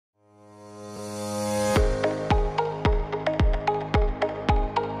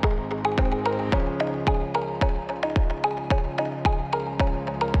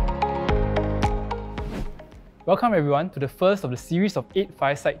Welcome everyone to the first of the series of 8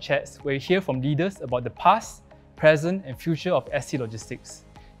 Fireside Chats where you hear from leaders about the past, present and future of ST Logistics.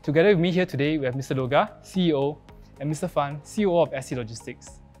 Together with me here today, we have Mr. Loga, CEO, and Mr. Fan, COO of ST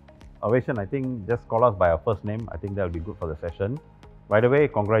Logistics. Wei Sheng, I think just call us by our first name. I think that will be good for the session. By the way,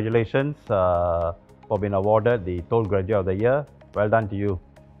 congratulations for being awarded the Toll Graduate of the Year. Well done to you.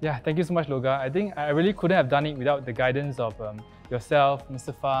 Yeah, thank you so much, Loga. I think I really couldn't have done it without the guidance of yourself,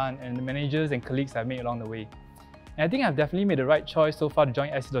 Mr. Fan, and the managers and colleagues I've made along the way. And I think I've definitely made the right choice so far to join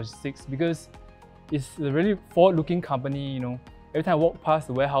ST Logistics because it's a really forward-looking company. Every time I walk past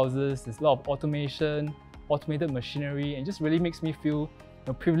the warehouses, there's a lot of automation, automated machinery, and it just really makes me feel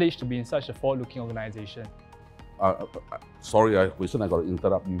privileged to be in such a forward-looking organization. Sorry, Wei Sheng, I got to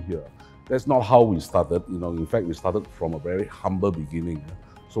interrupt you here. That's not how we started. In fact, we started from a very humble beginning.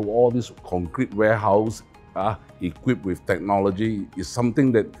 So all this concrete warehouse equipped with technology is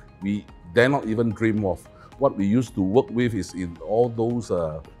something that we dare not even dream of. What we used to work with is in all those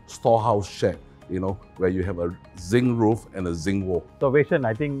storehouse sheds, where you have a zinc roof and a zinc wall. So Wei Sheng,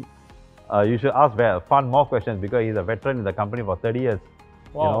 I think you should ask Fan more questions because he's a veteran in the company for 30 years.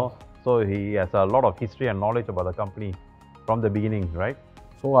 Wow. So he has a lot of history and knowledge about the company from the beginning, right?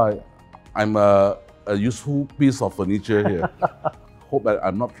 So I'm a useful piece of furniture here. Hope that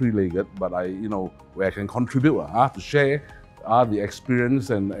I'm not three-legged, but where I can contribute to share the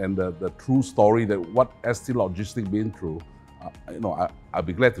experience and the true story that what ST Logistics been through. I'll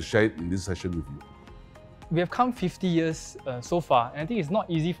be glad to share it in this session with you. We have come 50 years so far, and I think it's not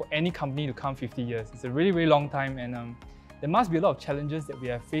easy for any company to come 50 years. It's a really, really long time, and there must be a lot of challenges that we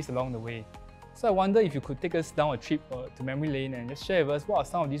have faced along the way. So I wonder if you could take us down a trip to memory lane and just share with us what are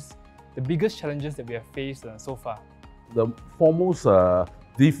some of the biggest challenges that we have faced so far. The foremost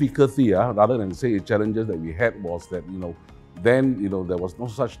difficulty, rather than say challenges that we had, was that then there was no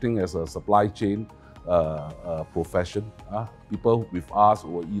such thing as a supply chain profession. People with us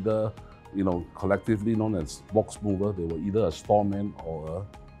were either collectively known as box mover. They were either a storeman or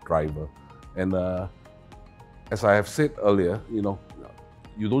a driver. And as I have said earlier,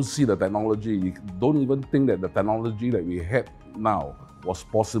 you don't see the technology. You don't even think that the technology that we had now was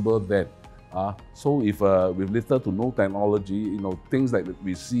possible then. So if with little to no technology, things like that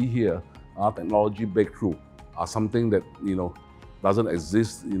we see here, technology breakthrough, are something that doesn't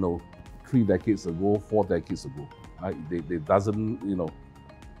exist 3 decades ago, 4 decades ago. They doesn't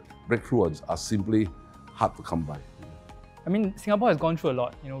breakthrough are simply hard to come by. I mean, Singapore has gone through a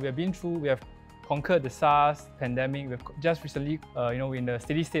lot. We have conquered the SARS pandemic. We've just recently, we're in the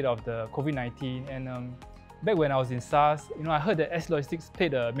steady state of the COVID-19. And back when I was in SARS, I heard that ST Logistics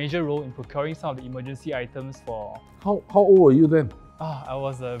played a major role in procuring some of the emergency items for. How old were you then? I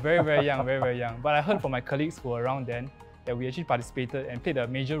was very, very young, very, very young. But I heard from my colleagues who were around then that we actually participated and played a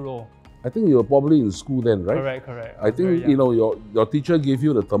major role. I think you were probably in school then, right? Correct. I think your teacher gave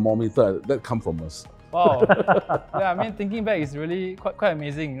you the thermometer. That come from us. Wow. Yeah, I mean, thinking back, it's really quite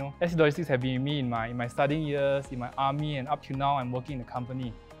amazing. ST Logistics have been with me in my studying years, in my army, and up to now, I'm working in the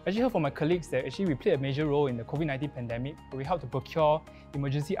company. I actually heard from my colleagues that actually we played a major role in the COVID-19 pandemic, where we helped to procure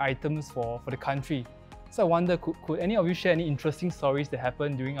emergency items for the country. So I wonder, could any of you share any interesting stories that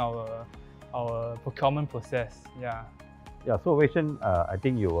happened during our procurement process? Yeah. Yeah, so Wei Sheng, I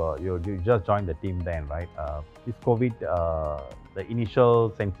think you just joined the team then, right? This COVID, the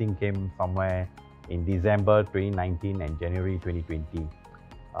initial sensing came somewhere in December 2019 and January 2020.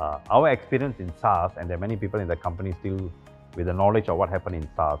 Our experience in SARS, and there are many people in the company still with the knowledge of what happened in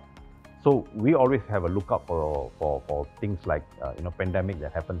SARS. So we always have a lookout for things like pandemic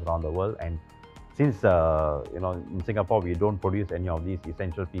that happens around the world. And since in Singapore we don't produce any of these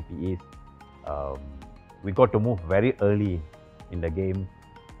essential PPEs, we got to move very early in the game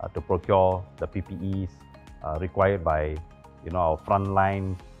to procure the PPEs required by our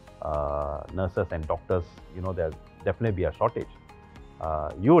frontline nurses and doctors. There'll definitely be a shortage.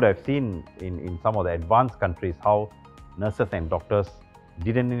 You would have seen in some of the advanced countries how nurses and doctors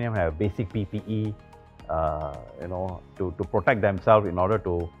didn't even have basic PPE to protect themselves in order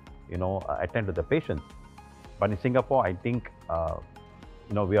to attend to the patients. But in Singapore, I think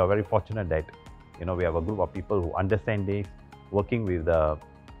we are very fortunate that we have a group of people who understand this, working with the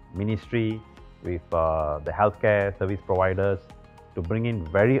ministry, with the healthcare service providers to bring in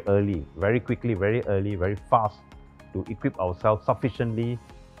very early, very quickly, very early, very fast to equip ourselves sufficiently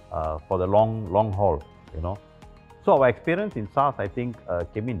for the long haul. So our experience in SARS, I think,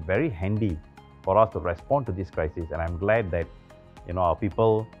 came in very handy for us to respond to this crisis, and I'm glad that our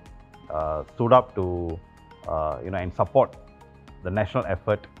people stood up to and support the national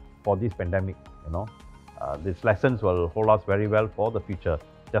effort for this pandemic. These lessons will hold us very well for the future,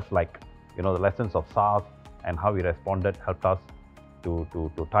 just like the lessons of SARS and how we responded helped us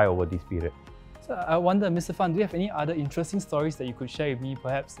to tie over this period. So I wonder, Mr. Fan, do you have any other interesting stories that you could share with me,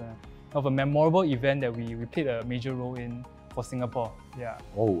 perhaps of a memorable event that we played a major role in for Singapore? Yeah.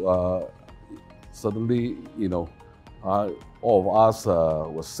 Certainly, all of us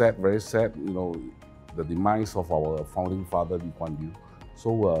were sad, very sad, the demise of our founding father, Lee Kuan Yew.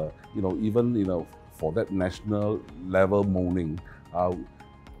 So, even, for that national level mourning,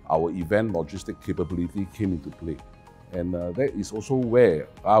 our event logistic capability came into play. And that is also where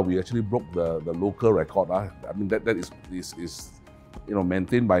we actually broke the local record. I mean, that is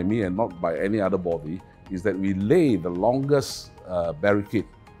maintained by me and not by any other body, is that we lay the longest barricade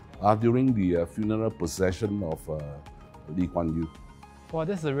during the funeral procession of Lee Kuan Yew. Wow,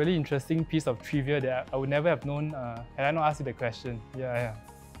 that's a really interesting piece of trivia that I would never have known had I not asked you the question. Yeah.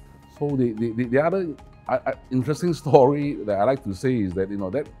 So the other interesting story that I like to say is that,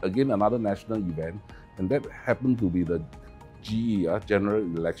 that again another national event, and that happened to be the GE, General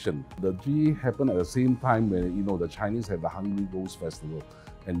Election. The GE happened at the same time when, the Chinese had the Hungry Ghost Festival.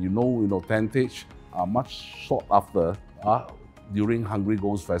 And tentage are much sought after during Hungry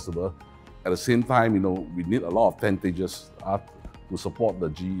Ghost Festival. At the same time, we need a lot of tentages to support the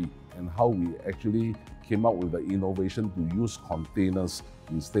GE, and how we actually came up with the innovation to use containers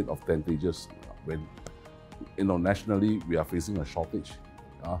instead of tentages when, nationally we are facing a shortage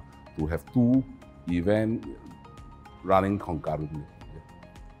to have two events running concurrently.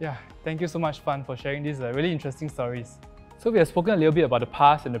 Yeah, thank you so much, Fan, for sharing these really interesting stories. So we have spoken a little bit about the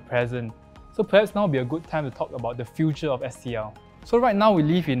past and the present. So perhaps now would be a good time to talk about the future of STL. So right now we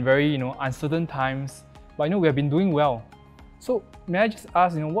live in very uncertain times, but we have been doing well. So may I just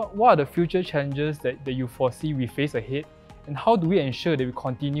ask, what are the future challenges that you foresee we face ahead, and how do we ensure that we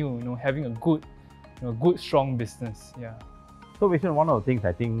continue having a good, strong business? Yeah. So Vishen, one of the things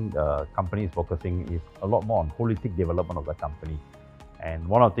I think the company is focusing is a lot more on holistic development of the company. And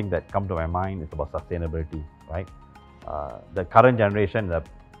one of the things that come to my mind is about sustainability, right? The current generation, the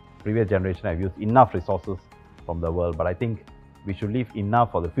previous generation have used enough resources from the world, but I think we should leave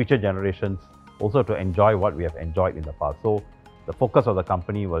enough for the future generations also to enjoy what we have enjoyed in the past. So the focus of the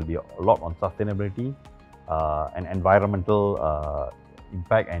company will be a lot on sustainability and environmental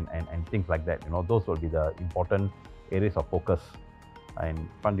impact and things like that. Those will be the important areas of focus. And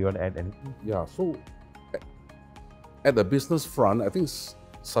Fan, do you want to add anything? Yeah, so at the business front, I think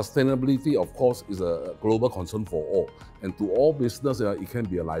sustainability, of course, is a global concern for all. And to all business, it can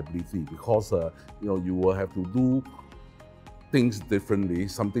be a liability because you will have to do things differently,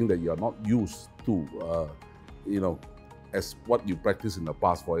 something that you are not used to, as what you practiced in the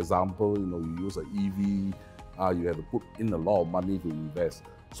past. For example, you use an EV, you have to put in a lot of money to invest.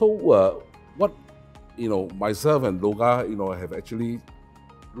 So what myself and Loga, have actually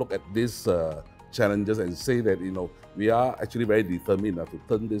looked at these challenges and say that, we are actually very determined to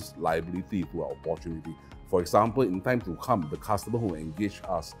turn this liability to an opportunity. For example, in time to come, the customer who engage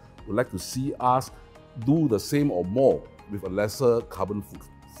us would like to see us do the same or more with a lesser carbon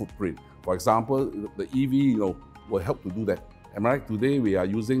footprint. For example, the EV, will help to do that. Am I right? Today we are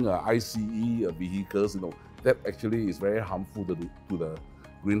using ICE vehicles, that actually is very harmful to the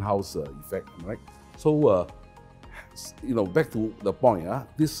greenhouse effect, right? So, back to the point,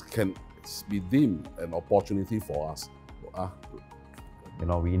 this can be deemed an opportunity for us.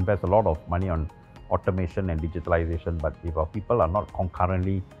 We invest a lot of money on automation and digitalization, but if our people are not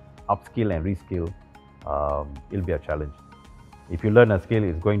concurrently upskill and reskill, it'll be a challenge. If you learn a skill,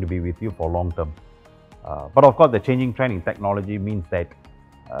 it's going to be with you for long term. But of course, the changing trend in technology means that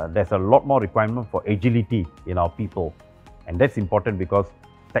there's a lot more requirement for agility in our people. And that's important because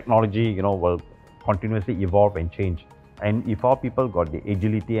technology, will continuously evolve and change. And if our people got the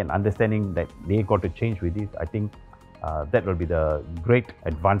agility and understanding that they got to change with this, I think that will be the great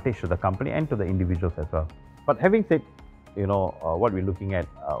advantage to the company and to the individuals as well. But having said, what we're looking at,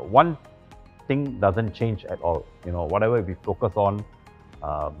 one thing doesn't change at all. Whatever we focus on,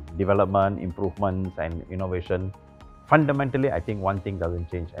 development, improvements and innovation, fundamentally, I think one thing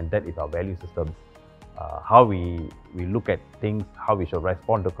doesn't change, and that is our value systems. How we look at things, how we should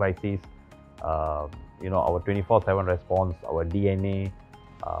respond to crises, our 24/7 response, our DNA,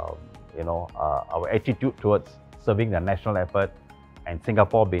 our attitude towards serving the national effort, and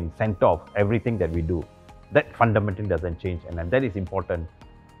Singapore being center of everything that we do. That fundamentally doesn't change, and that is important.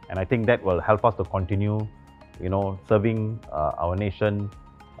 And I think that will help us to continue, serving our nation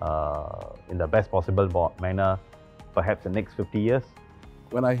in the best possible manner, perhaps the next 50 years.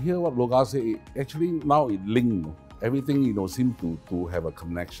 When I hear what Loga say, actually now it links. Everything seems to have a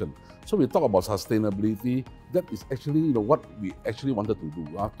connection. So we talk about sustainability, that is actually what we actually wanted to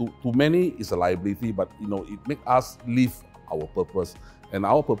do. To many, it's a liability, but it makes us live our purpose. And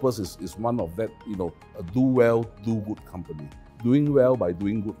our purpose is one of that, a do well, do good company. Doing well by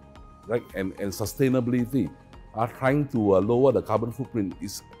doing good, right? And sustainability, trying to lower the carbon footprint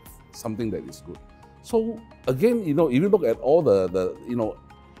is something that is good. So again, if you look at all the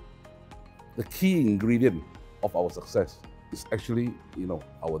key ingredient of our success is actually,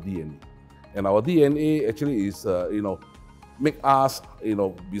 our DNA. And our DNA actually is, make us,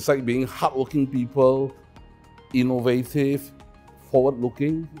 besides being hardworking people, innovative,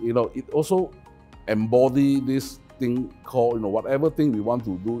 forward-looking, it also embody this thing called, whatever thing we want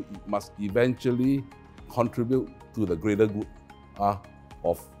to do, it must eventually contribute to the greater good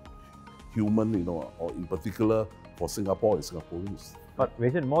of human, or in particular for Singapore and Singaporeans. But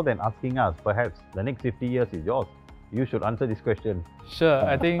Wei Sheng, more than asking us, perhaps the next 50 years is yours. You should answer this question. Sure,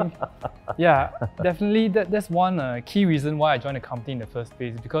 I think, yeah, definitely that's one key reason why I joined the company in the first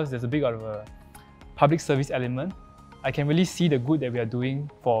place, because there's a big of a public service element. I can really see the good that we are doing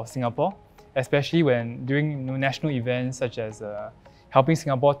for Singapore, especially when during national events such as helping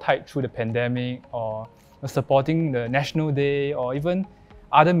Singapore tide through the pandemic, or supporting the National Day, or even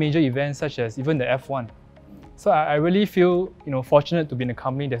other major events such as even the F1. So I really feel fortunate to be in a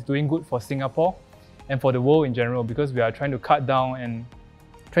company that's doing good for Singapore and for the world in general, because we are trying to cut down and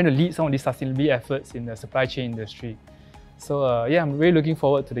trying to lead some of these sustainability efforts in the supply chain industry. So yeah, I'm really looking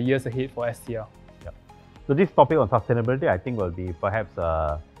forward to the years ahead for STL. Yeah. So this topic on sustainability, I think, will be perhaps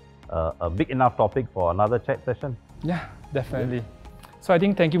a big enough topic for another chat session. Yeah, definitely. Yeah. So I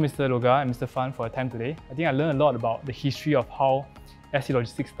think thank you, Mr. Loga and Mr. Fan, for your time today. I think I learned a lot about the history of how STL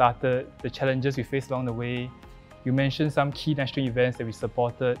Logistics started, the challenges we faced along the way. You mentioned some key national events that we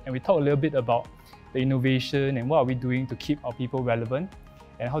supported, and we talked a little bit about the innovation and what are we doing to keep our people relevant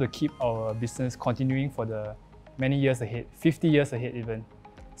and how to keep our business continuing for the many years ahead, 50 years ahead even.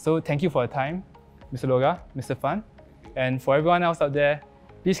 So thank you for your time, Mr. Loga, Mr. Fan. And for everyone else out there,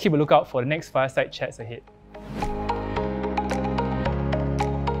 please keep a lookout for the next Fireside Chats ahead.